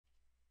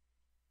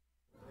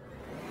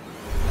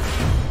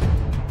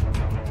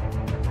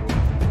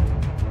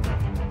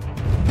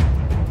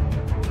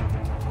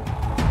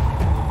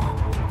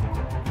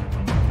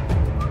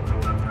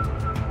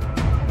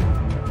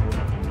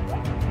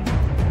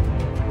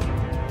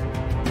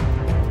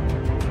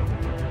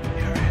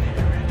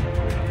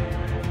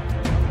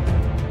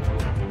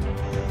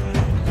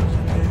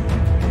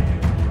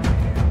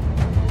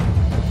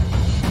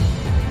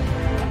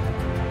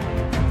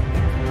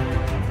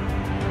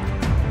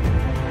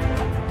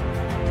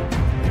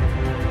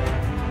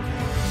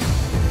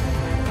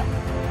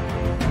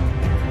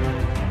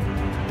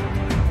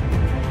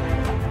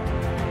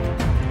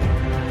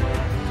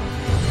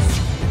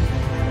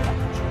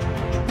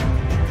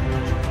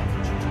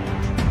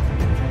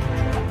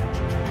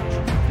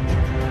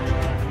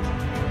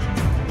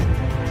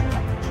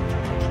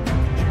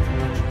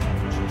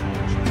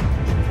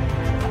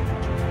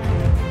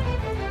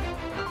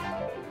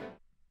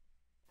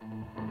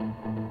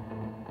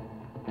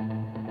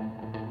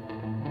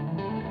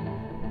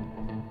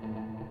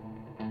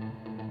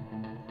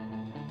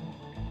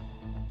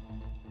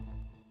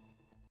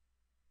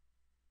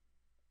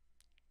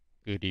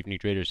Good evening,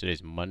 traders.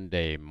 Today's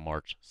Monday,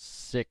 March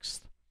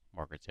 6th.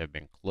 Markets have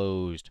been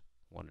closed.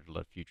 Wanted to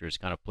let futures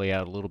kind of play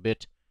out a little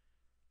bit.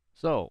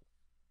 So,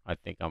 I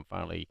think I'm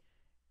finally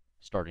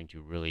starting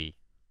to really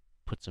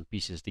put some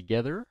pieces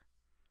together.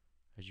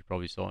 As you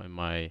probably saw in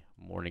my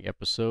morning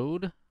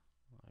episode,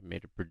 I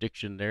made a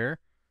prediction there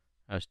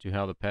as to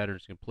how the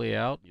patterns can play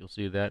out. You'll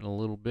see that in a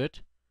little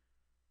bit.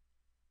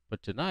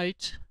 But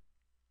tonight,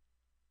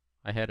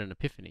 I had an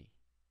epiphany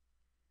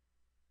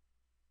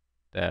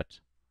that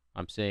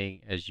I'm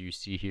saying, as you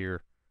see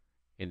here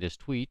in this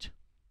tweet.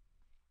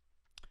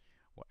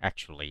 Well,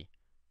 actually,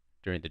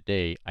 during the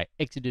day, I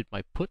exited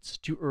my puts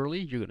too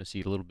early. You're going to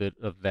see a little bit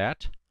of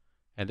that.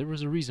 And there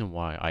was a reason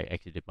why I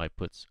exited my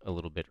puts a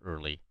little bit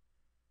early.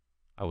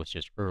 I was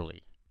just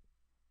early.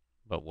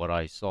 But what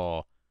I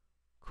saw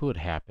could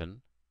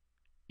happen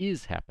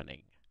is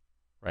happening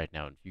right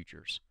now in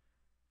futures.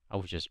 I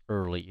was just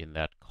early in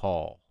that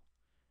call.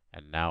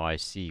 And now I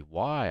see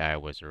why I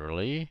was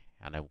early,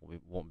 and I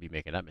won't be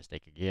making that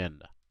mistake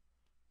again.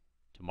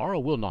 Tomorrow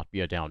will not be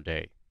a down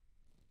day.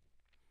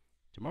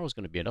 Tomorrow's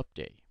going to be an up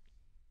day.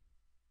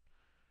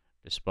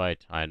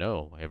 Despite, I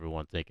know,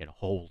 everyone thinking,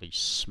 holy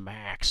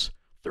smacks,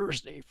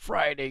 Thursday,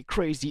 Friday,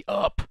 crazy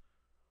up.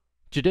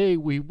 Today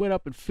we went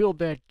up and filled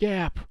that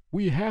gap.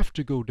 We have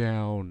to go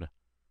down.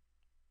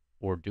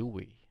 Or do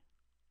we?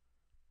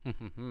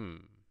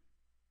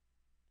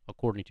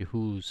 According to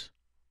whose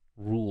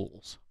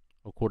rules?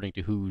 According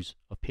to whose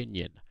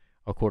opinion?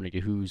 According to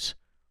whose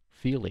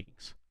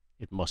feelings?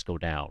 It must go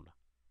down.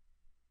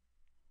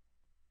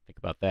 Think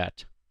about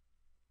that.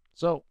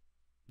 So,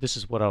 this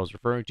is what I was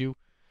referring to.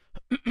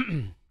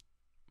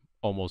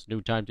 Almost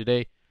noontime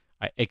today,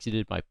 I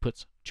exited my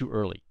puts too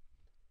early.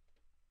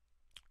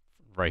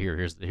 Right here,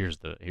 here's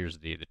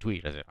the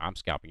tweet. I said I'm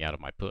scalping out of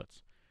my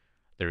puts.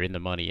 They're in the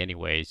money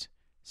anyways,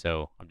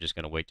 so I'm just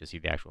going to wait to see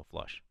the actual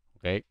flush.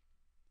 Okay,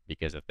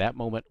 because at that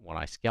moment when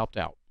I scalped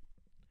out,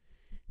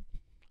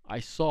 I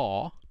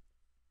saw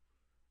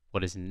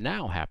what is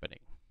now happening.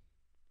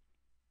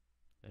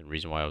 And the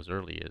reason why I was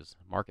early is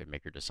market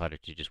maker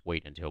decided to just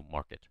wait until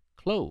market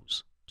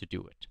close to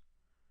do it.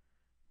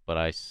 But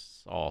I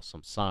saw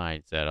some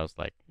signs that I was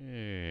like,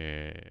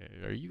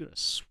 are you going to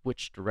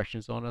switch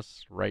directions on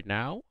us right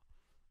now?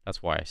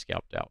 That's why I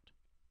scalped out.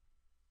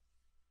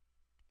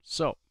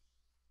 So,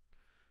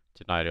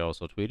 tonight I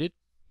also tweeted,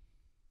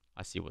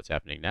 I see what's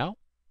happening now.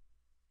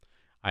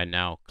 I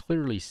now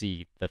clearly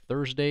see the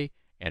Thursday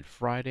and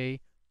Friday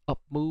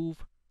up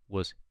move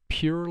was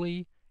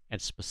purely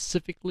and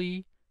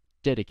specifically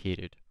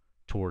dedicated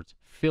towards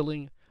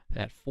filling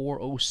that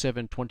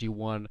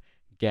 407.21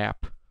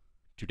 gap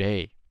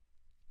today.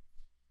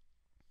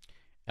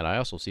 And I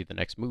also see the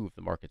next move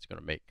the market's going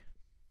to make.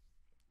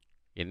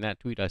 In that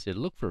tweet, I said,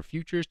 look for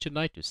futures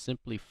tonight to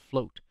simply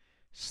float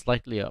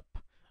slightly up.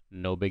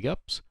 No big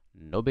ups,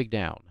 no big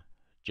down.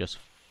 Just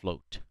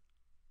float.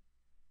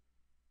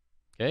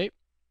 Okay?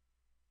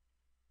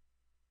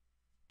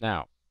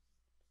 Now,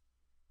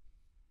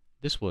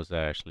 this was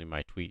actually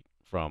my tweet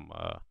from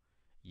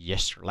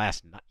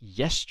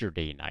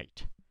yesterday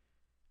night.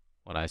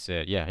 When I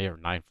said, yeah, here,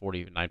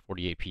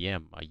 9:48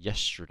 p.m.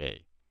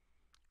 Yesterday.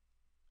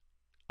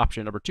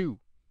 Option number 2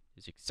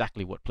 is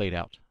exactly what played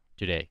out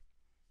today.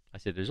 I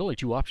said there's only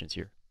 2 options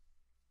here.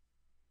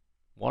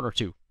 1 or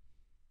 2.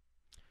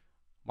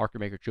 Market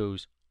maker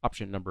chose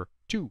option number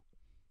 2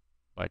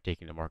 by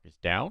taking the markets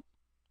down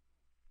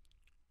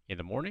in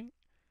the morning,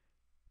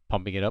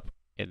 pumping it up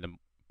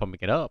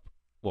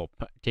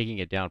taking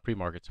it down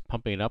pre-markets,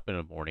 pumping it up in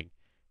the morning,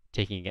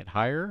 taking it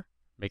higher,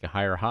 make a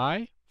higher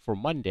high for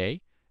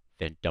Monday,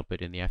 then dump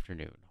it in the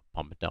afternoon.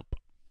 Pump and dump.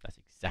 That's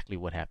exactly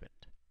what happened.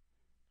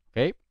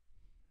 Okay?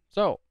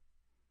 So,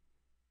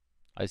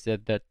 I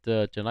said that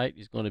tonight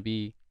is going to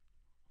be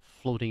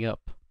floating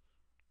up.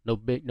 No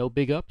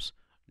big ups,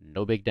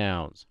 no big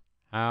downs.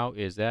 How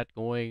is that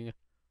going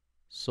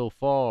so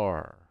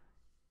far?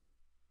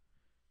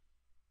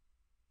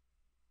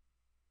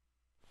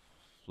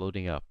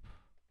 Floating up.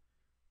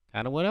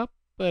 Kind of went up,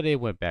 but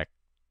it went back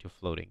to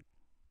floating.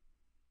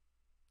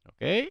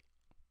 Okay?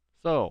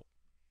 So,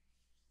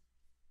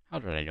 how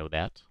did I know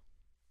that?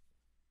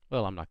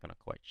 Well, I'm not going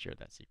to quite share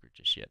that secret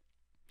just yet.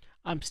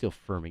 I'm still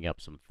firming up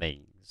some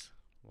things,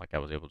 like I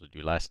was able to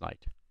do last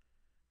night.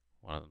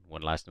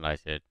 When last night I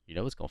said, you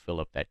know, it's going to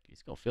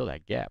fill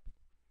that gap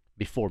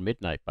before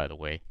midnight, by the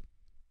way.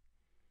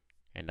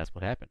 And that's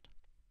what happened.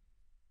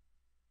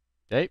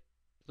 Okay?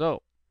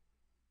 So,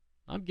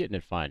 I'm getting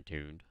it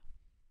fine-tuned.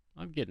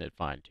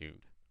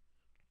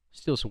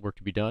 Still some work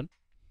to be done.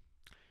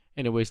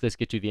 Anyways, let's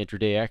get to the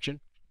intraday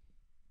action.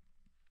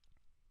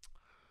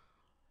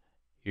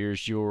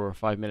 Here's your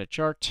 5-minute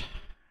chart.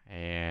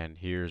 And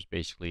here's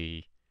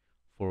basically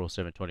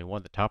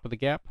 407.21, the top of the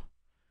gap.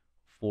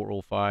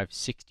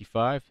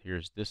 405.65.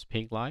 Here's this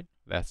pink line.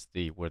 That's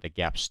where the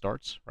gap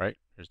starts, right?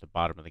 Here's the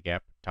bottom of the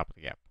gap, top of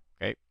the gap.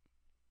 Okay.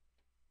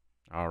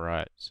 All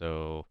right.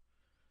 So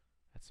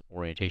that's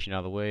orientation out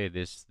of the way.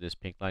 This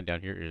pink line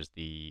down here is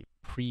the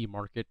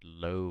pre-market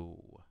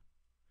low.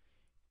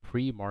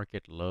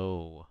 Pre-market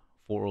low,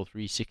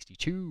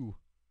 403.62.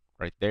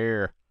 Right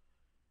there.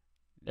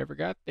 Never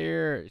got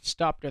there. It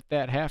stopped at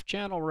that half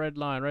channel red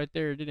line right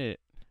there, didn't it?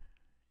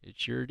 It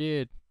sure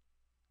did.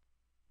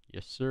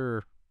 Yes,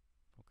 sir.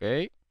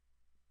 Okay.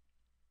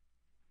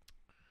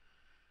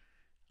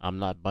 I'm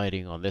not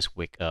biting on this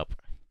wick up.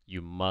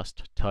 You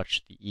must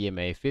touch the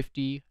EMA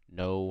 50.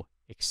 No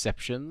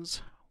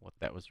exceptions. What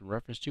that was in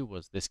reference to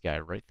was this guy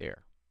right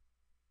there.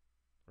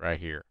 Right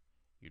here.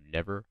 You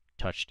never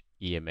touched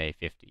EMA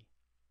 50.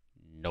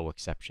 No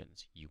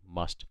exceptions. You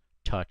must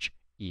touch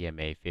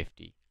EMA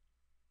 50.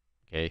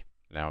 Okay.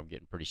 Now I'm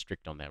getting pretty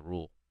strict on that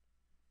rule.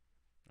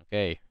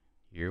 Okay.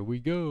 Here we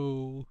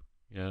go.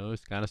 You know,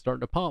 it's kind of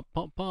starting to pump,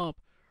 pump, pump.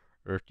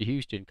 Earth to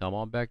Houston, come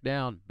on back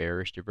down.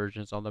 Bearish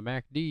divergence on the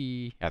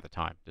MACD at the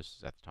time. This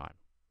is at the time.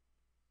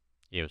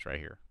 It was right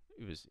here.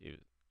 It was,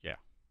 yeah,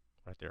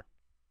 right there.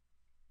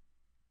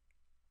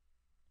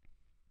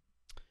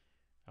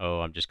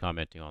 Oh, I'm just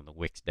commenting on the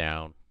wicks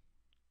down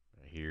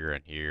here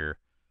and here.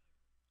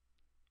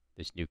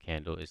 This new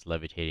candle is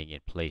levitating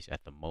in place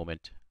at the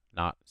moment,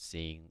 not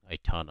seeing a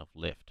ton of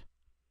lift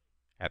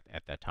at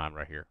that time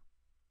right here.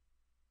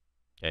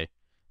 Okay,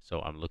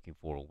 so I'm looking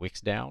for a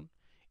wicks down,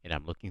 and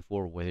I'm looking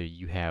for whether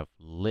you have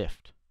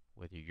lift,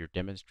 whether you're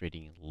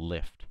demonstrating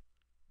lift.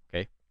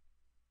 Okay.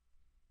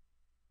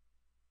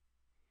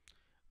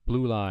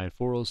 Blue line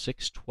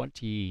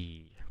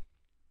 406.20.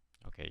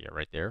 Okay, yeah,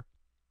 right there.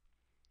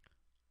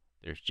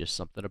 There's just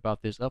something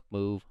about this up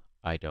move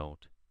I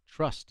don't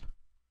trust.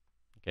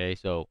 Okay,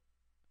 so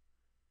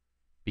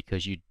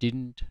because you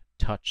didn't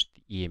touch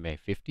the EMA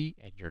 50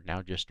 and you're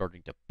now just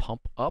starting to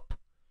pump up,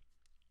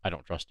 I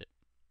don't trust it.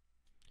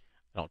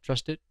 I don't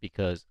trust it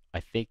because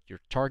I think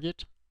your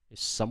target is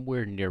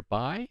somewhere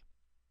nearby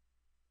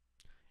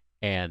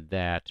and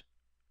that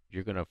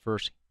you're going to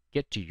first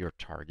get to your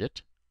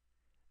target,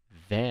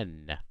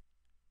 then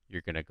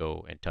you're going to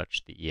go and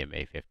touch the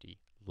EMA 50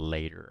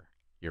 later.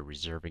 You're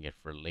reserving it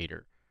for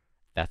later.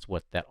 That's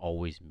what that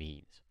always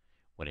means.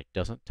 When it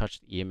doesn't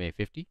touch the EMA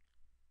 50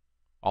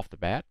 off the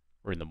bat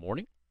or in the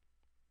morning,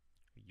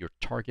 your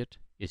target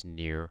is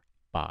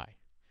nearby.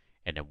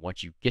 And then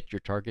once you get your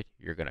target,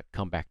 you're going to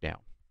come back down.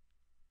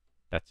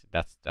 That's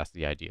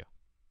the idea.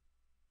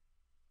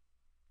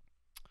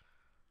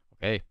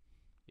 Okay.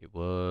 It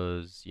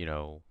was,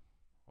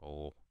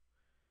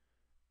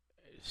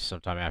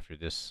 sometime after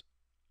this,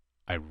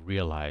 I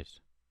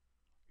realized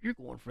you're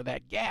going for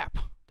that gap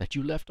that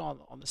you left on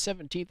the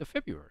 17th of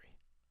February.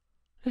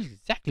 That's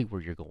exactly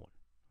where you're going.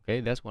 Okay,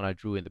 that's when I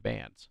drew in the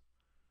bands.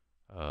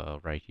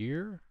 Right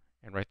here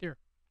and right there.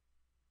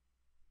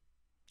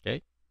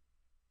 Okay?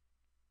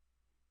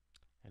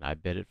 And I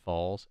bet it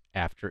falls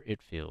after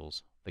it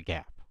fills the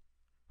gap.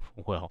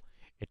 Well,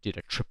 it did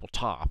a triple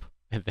top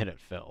and then it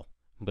fell,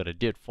 but it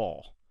did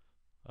fall.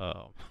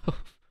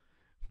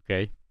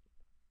 Okay?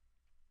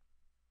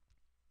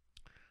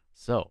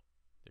 So,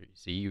 there you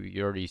see,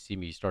 you already see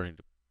me starting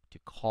to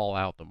call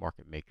out the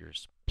market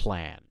maker's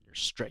plan,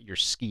 your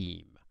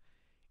scheme.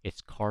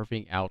 It's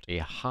carving out a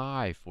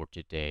high for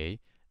today,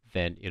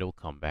 then it'll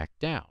come back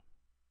down.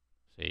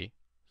 See?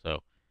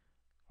 So,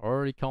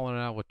 already calling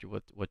out what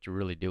you're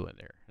really doing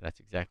there. That's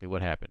exactly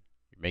what happened.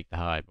 You make the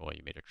high, boy,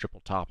 you made a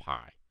triple top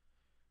high.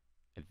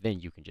 And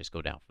then you can just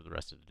go down for the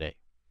rest of the day.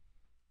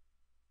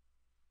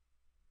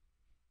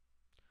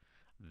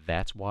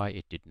 That's why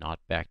it did not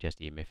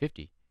backtest EMA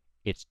 50.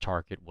 Its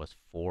target was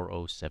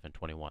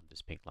 407.21,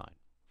 this pink line.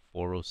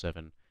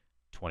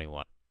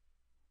 407.21.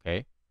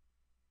 Okay?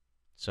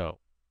 So,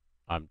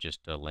 I'm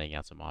just laying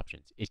out some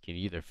options. It can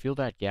either fill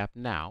that gap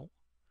now,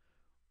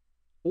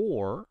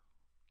 or,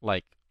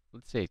 like,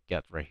 let's say it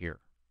got right here.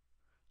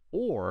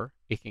 Or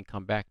it can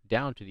come back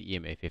down to the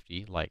EMA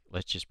 50, like,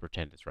 let's just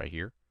pretend it's right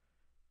here.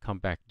 Come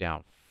back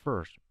down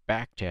first,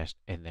 back test,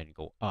 and then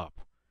go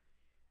up.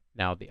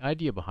 Now, the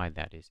idea behind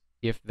that is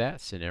if that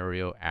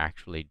scenario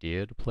actually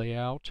did play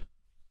out,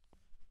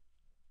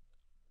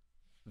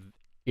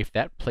 if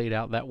that played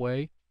out that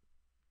way,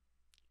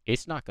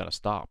 it's not going to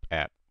stop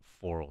at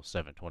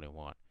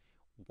 407.21.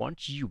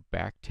 Once you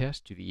back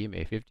test to the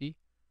EMA 50,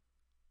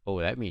 oh,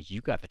 that means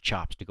you got the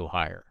chops to go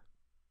higher.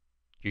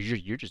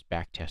 You're just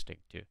back testing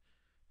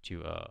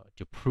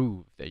to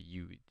prove that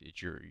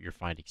you're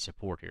finding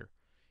support here.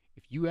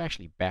 If you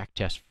actually back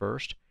test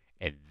first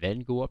and then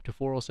go up to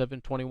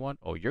 407.21,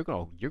 oh, you're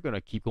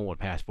gonna keep going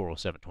past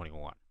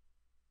 407.21.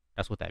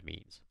 That's what that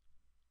means.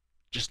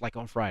 Just like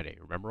on Friday.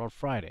 Remember on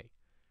Friday,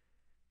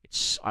 it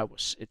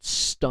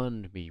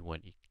stunned me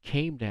when it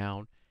came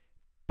down,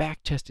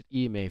 back tested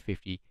EMA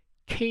 50,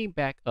 came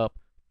back up,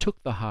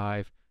 took the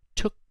hive,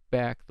 took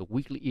back the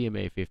weekly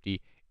EMA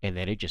 50, and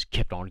then it just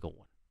kept on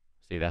going.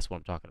 See, that's what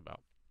I'm talking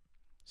about.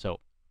 So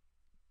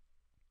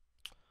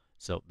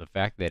the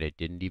fact that it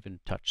didn't even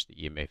touch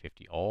the EMA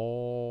 50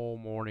 all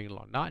morning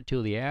long, not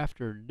until the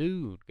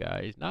afternoon,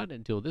 guys, not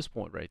until this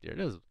point right there.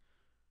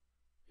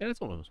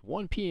 It's almost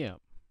 1 p.m.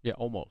 Yeah,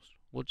 almost.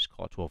 We'll just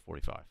call it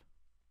 12:45.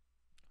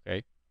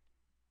 Okay.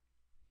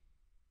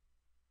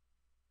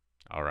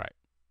 All right.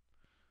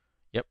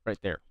 Yep,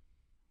 right there.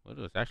 Well,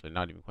 it's actually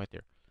not even quite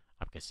there.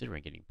 I'm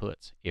considering getting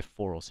puts if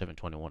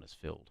 407.21 is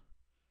filled.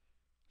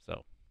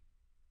 So,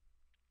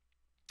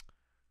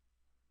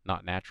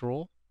 not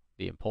natural.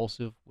 The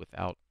impulsive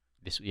without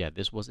this. Yeah,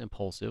 this was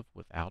impulsive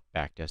without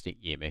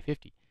backtesting EMA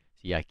 50.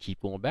 See, I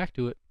keep going back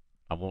to it.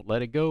 I won't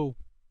let it go.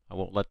 I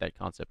won't let that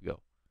concept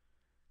go.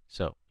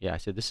 So, yeah, I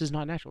said this is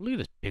not natural. Look at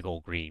this big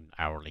old green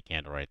hourly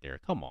candle right there.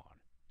 Come on.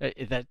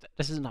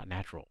 This is not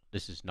natural.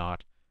 This is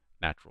not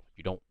natural.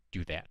 You don't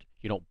do that.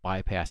 You don't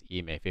bypass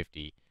EMA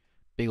 50,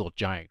 big old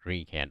giant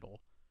green candle,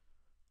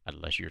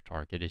 unless your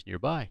target is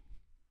nearby.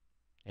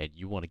 And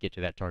you want to get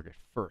to that target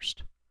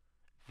first.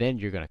 Then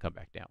you're going to come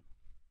back down.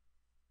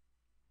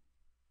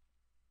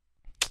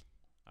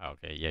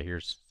 Okay, yeah,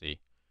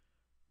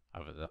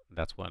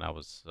 that's when I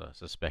was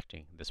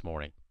suspecting this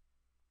morning.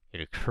 It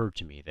occurred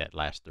to me that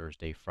last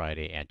Thursday,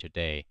 Friday, and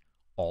today,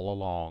 all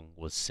along,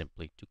 was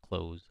simply to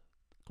close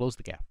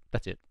the gap.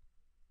 That's it.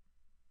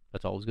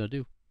 That's all I was going to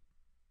do.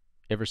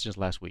 Ever since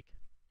last week,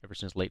 ever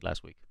since late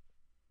last week,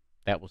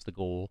 that was the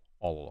goal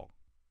all along.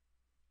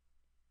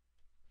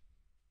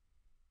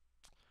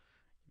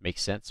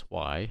 Makes sense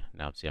why.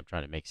 Now, see, I'm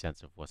trying to make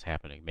sense of what's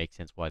happening. Makes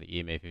sense why the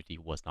EMA 50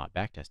 was not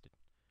backtested.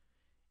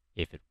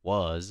 If it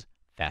was,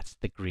 that's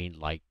the green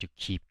light to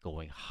keep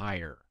going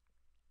higher,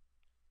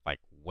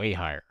 like way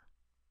higher,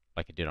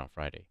 like it did on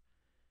Friday.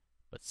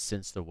 But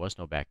since there was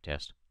no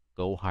backtest,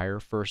 go higher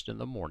first in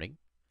the morning,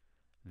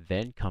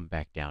 then come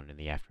back down in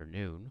the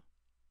afternoon,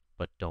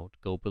 but don't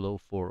go below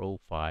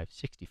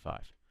 405.65.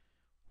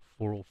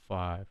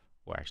 405,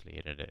 well,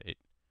 actually,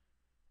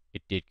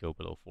 it did go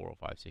below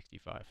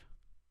 405.65.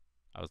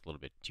 I was a little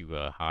bit too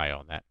high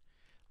on that,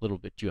 a little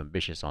bit too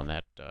ambitious on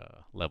that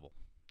level.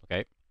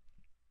 Okay.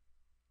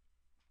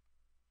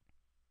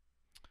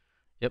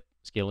 Yep,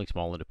 scaling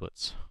small into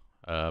puts.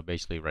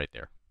 Basically right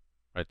there.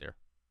 Right there.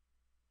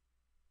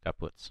 Got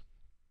puts.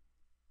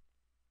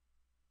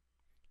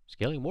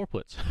 Scaling more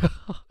puts.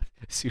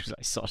 As soon as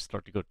I saw it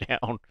start to go down,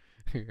 I'm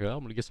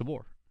going to get some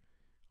more.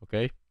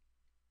 Okay?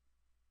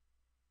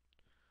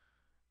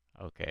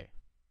 Okay.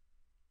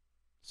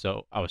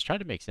 So I was trying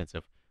to make sense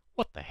of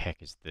what the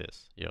heck is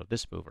this?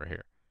 This move right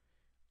here.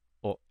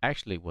 Well,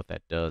 actually, what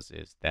that does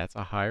is that's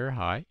a higher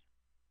high.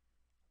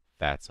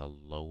 That's a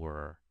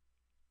lower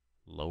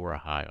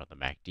high on the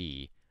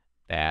MACD.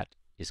 That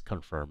is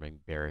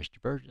confirming bearish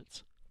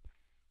divergence.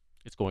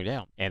 It's going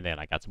down, and then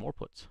I got some more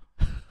puts.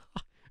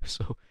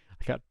 So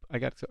I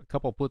got a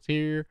couple puts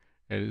here,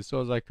 and as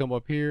soon as I come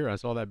up here, I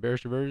saw that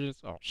bearish divergence.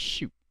 Oh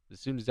shoot! As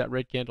soon as that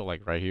red candle,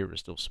 like right here,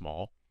 was still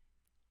small,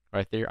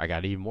 right there, I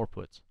got even more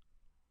puts.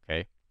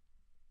 Okay.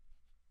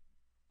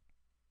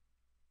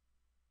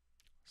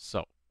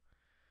 So,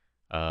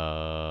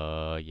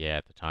 yeah,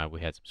 at the time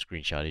we had some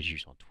screenshot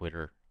issues on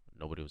Twitter.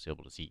 Nobody was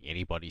able to see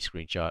anybody's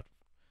screenshot.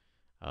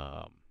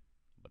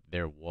 But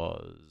there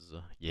was,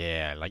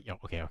 yeah, like,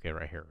 okay, right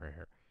here, right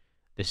here.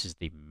 This is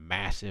the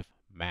massive,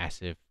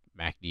 massive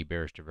MACD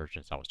bearish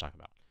divergence I was talking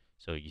about.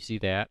 So you see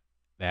that?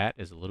 That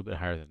is a little bit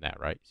higher than that,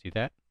 right? See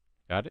that?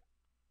 Got it?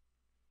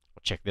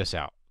 Well, check this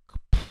out.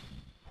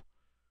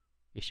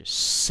 It's just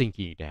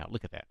sinking down.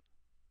 Look at that.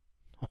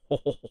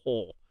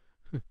 Oh,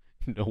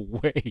 no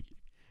way.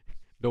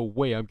 No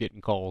way I'm getting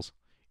calls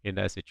in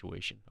that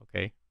situation,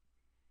 okay?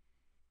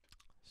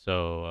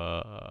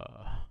 So,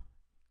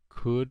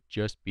 could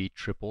just be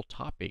triple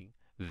topping,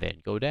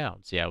 then go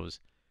down. See, unfortunately,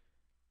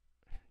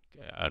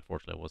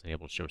 I wasn't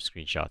able to show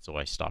screenshots, so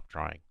I stopped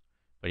trying.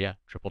 But yeah,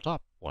 triple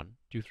top. 1,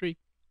 2, 3.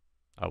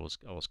 I was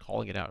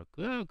calling it out.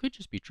 It could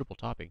just be triple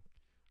topping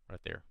right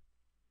there.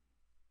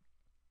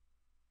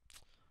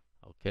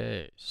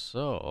 Okay,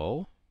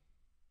 so,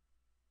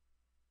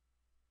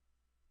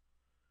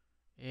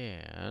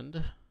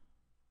 and,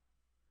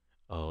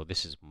 oh,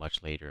 this is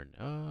much later.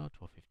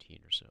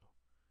 12:15 or so.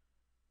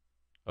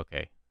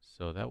 Okay,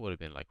 so that would have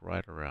been like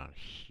right around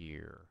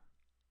here.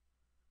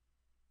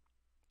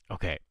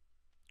 Okay,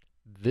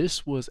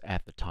 this was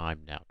at the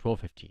time now,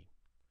 12:15.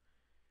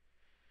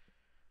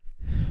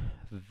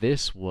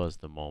 This was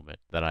the moment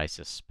that I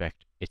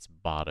suspect it's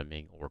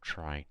bottoming or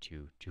trying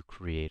to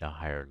create a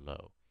higher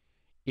low.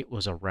 It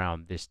was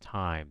around this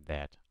time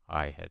that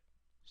I had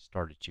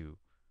started to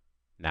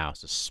now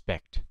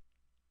suspect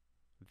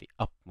the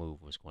up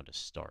move was going to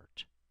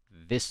start.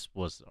 This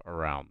was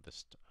around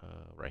this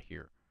right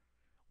here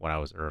when I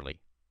was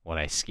early. When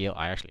I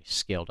actually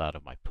scaled out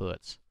of my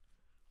puts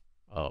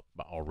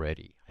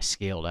already. I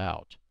scaled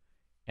out,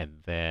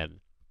 and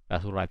then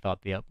that's when I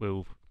thought the up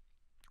move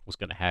was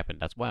going to happen.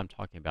 That's why I'm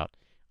talking about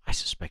I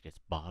suspect it's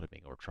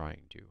bottoming or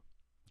trying to.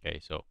 Okay,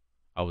 so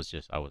I was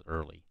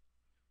early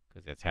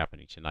because that's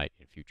happening tonight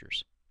in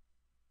futures.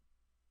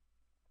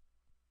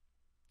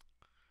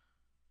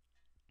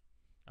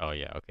 Oh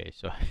yeah, okay,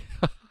 so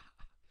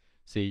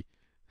see,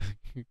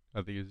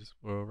 I think it's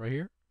right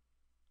here,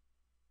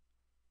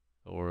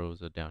 or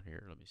was it down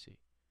here? Let me see.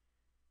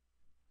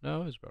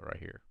 No, it's about right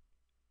here.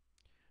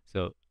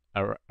 So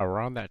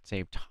around that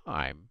same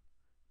time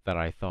that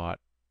I thought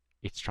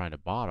it's trying to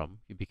bottom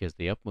because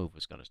the up move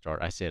was going to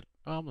start, I said,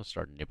 oh, I'm going to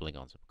start nibbling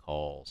on some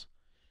calls.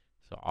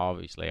 So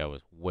obviously I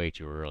was way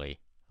too early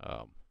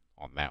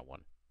on that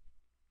one.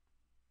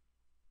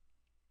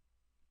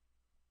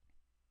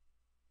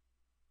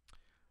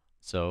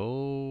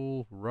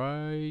 So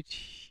right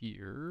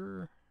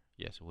here,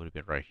 yes, it would have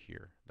been right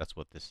here. That's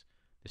what this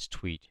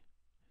tweet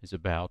is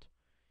about.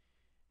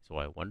 So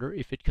I wonder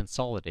if it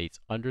consolidates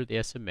under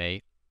the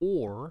SMA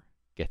or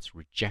gets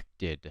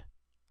rejected.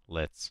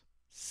 Let's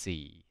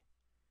see.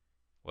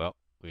 Well,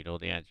 we know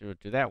the answer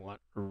to that one.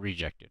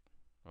 Rejected.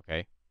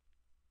 Okay.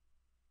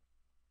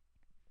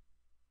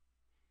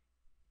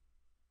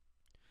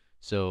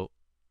 So,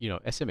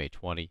 SMA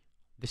 20,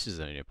 this is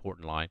an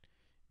important line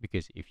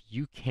because if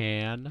you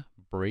can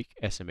break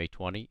SMA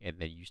 20 and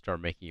then you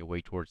start making your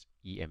way towards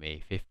EMA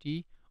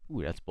 50,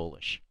 ooh, that's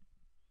bullish.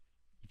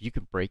 If you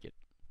can break it.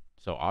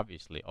 So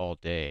obviously all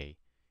day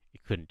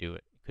it couldn't do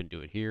it. Couldn't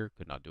do it here,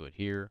 could not do it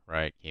here,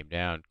 right? Came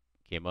down,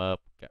 came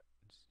up,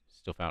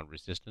 still found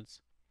resistance.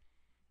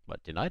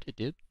 But tonight it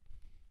did.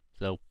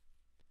 So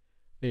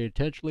they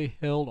intentionally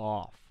held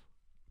off.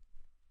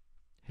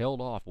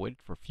 Waited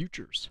for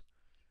futures.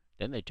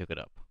 Then they took it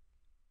up.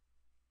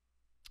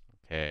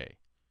 Okay.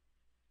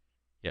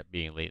 Yep,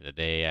 being late in the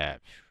day,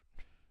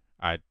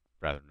 I'd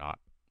rather not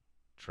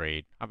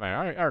trade. I mean,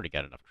 I already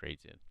got enough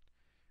trades in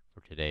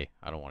for today.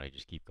 I don't want to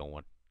just keep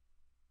going.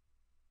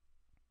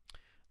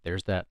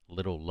 There's that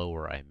little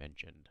lower I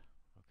mentioned.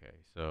 Okay,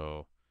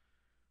 so,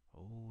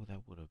 oh,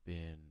 that would have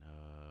been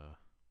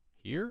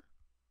here,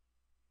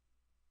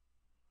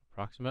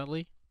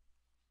 approximately.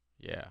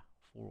 Yeah,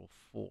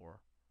 404.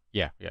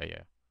 Yeah.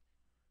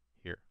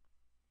 Here.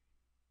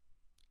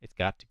 It's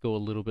got to go a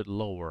little bit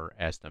lower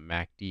as the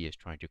MACD is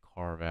trying to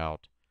carve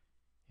out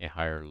a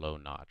higher low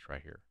notch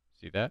right here.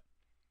 See that?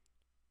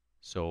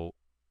 So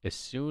as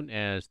soon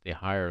as the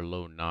higher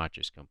low notch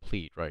is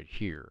complete right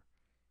here,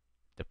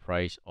 the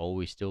price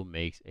always still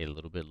makes a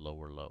little bit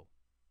lower low.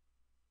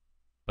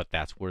 But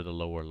that's where the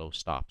lower low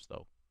stops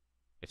though.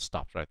 It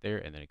stops right there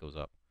and then it goes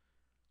up.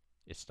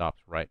 It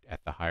stops right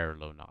at the higher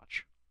low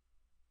notch.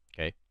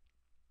 Okay?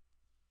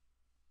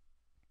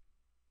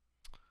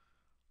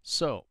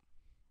 So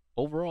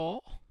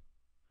overall,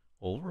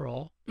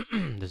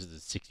 this is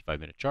a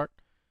 65-minute chart.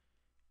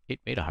 It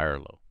made a higher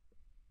low.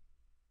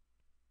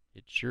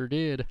 It sure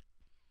did.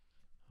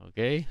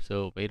 Okay,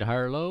 so it made a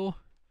higher low.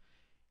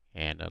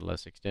 And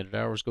unless extended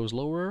hours goes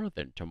lower,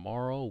 then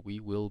tomorrow we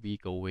will be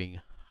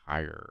going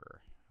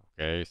higher.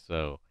 Okay,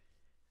 so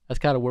that's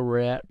kind of where we're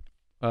at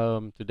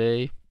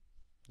today.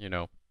 You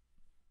know,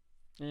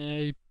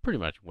 it pretty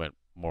much went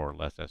more or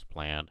less as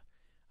planned.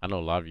 I know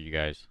a lot of you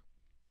guys,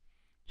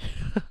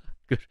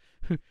 good,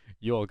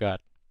 you all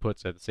got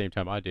puts at the same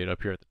time I did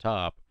up here at the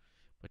top,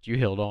 but you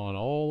held on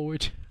all the way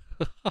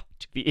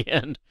to the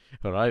end.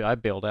 But I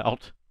bailed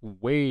out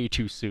way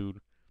too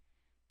soon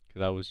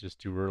because I was just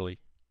too early.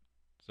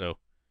 So,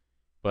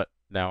 but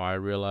now I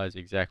realize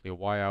exactly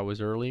why I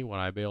was early when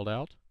I bailed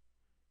out,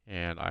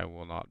 and I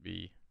will not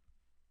be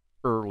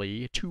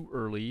too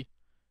early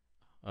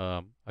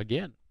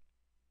again.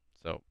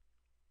 So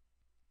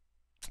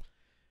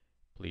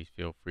please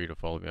feel free to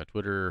follow me on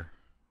Twitter,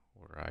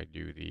 where I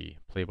do the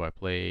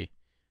play-by-play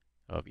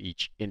of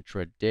each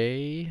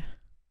intraday.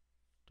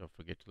 Don't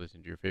forget to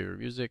listen to your favorite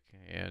music,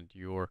 and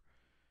your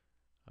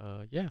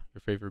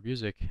favorite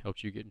music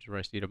helps you get into the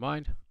right state of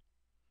mind,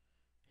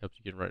 helps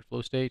you get in the right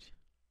flow state.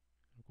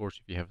 Of course,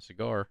 if you have a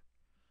cigar,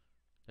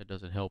 that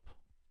doesn't help,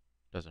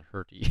 doesn't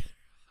hurt either.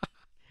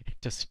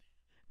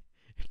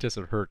 It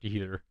doesn't hurt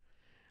either.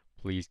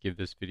 Please give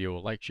this video a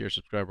like, share,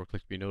 subscribe, or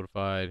click to be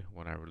notified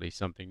when I release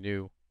something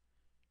new.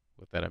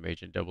 With that, I'm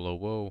Agent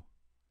 000,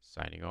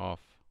 signing off.